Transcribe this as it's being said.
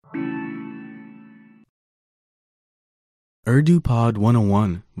Urdu Pod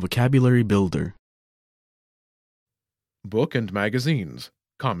 101 Vocabulary Builder. Book and magazines.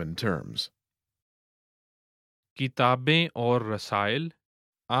 Common terms. किताबें और रसायल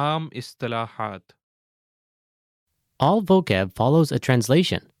आम इस्तिलाहात. All vocab follows a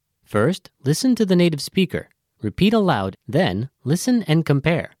translation. First, listen to the native speaker. Repeat aloud, then listen and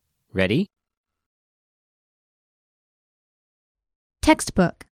compare. Ready?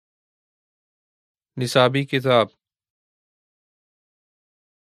 Textbook. निसाबी किताब.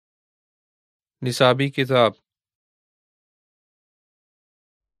 निसाबी किताब.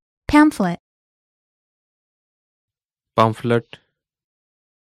 Pamphlet. Pamphlet.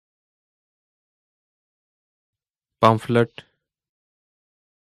 Pamphlet.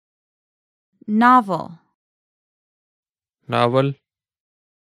 Novel. Novel.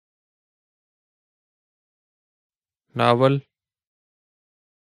 Novel.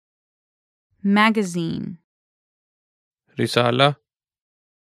 Magazine. रिसाला.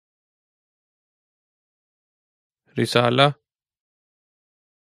 रिसाला.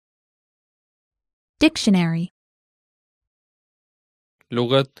 Dictionary.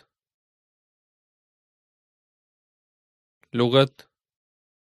 लुगत. लुगत.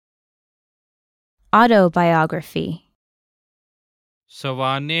 Autobiography.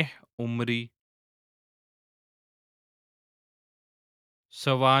 सवानेह उम्री.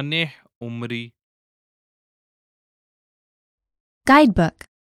 सवानेह उम्री.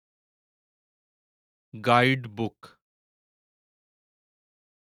 Guidebook. Guide book.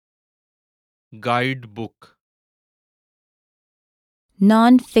 Guide book.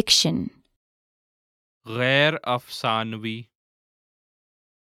 Non-fiction. गैर अफसानवी.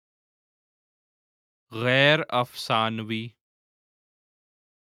 गैर अफसानवी.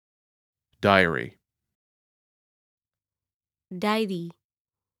 Diary. Diary.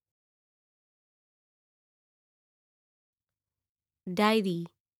 Diary.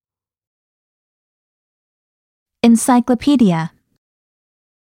 Encyclopedia.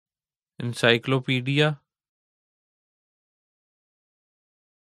 encyclopedia.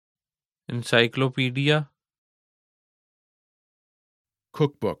 encyclopedia.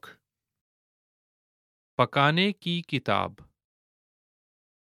 Cookbook. पकाने की किताब.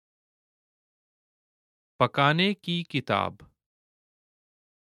 पकाने की किताब.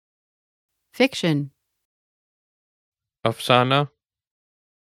 Fiction. अफसाना.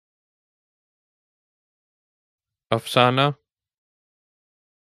 अफसाना.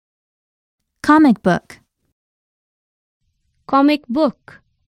 Comic book. Comic book.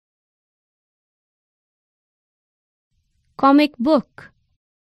 Comic book.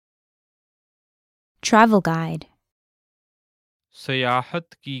 Travel guide.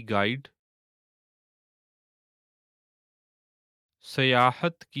 सयाहत की गाइड.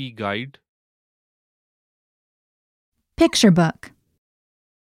 सयाहत की गाइड. Picture book.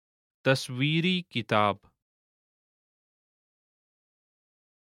 तस्वीरी किताब.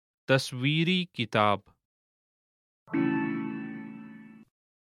 तस्वीरी किताब.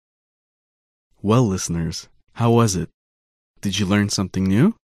 Well, listeners, how was it? Did you learn something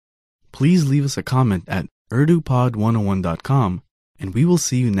new? Please leave us a comment at urdupod101.com and we will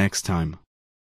see you next time.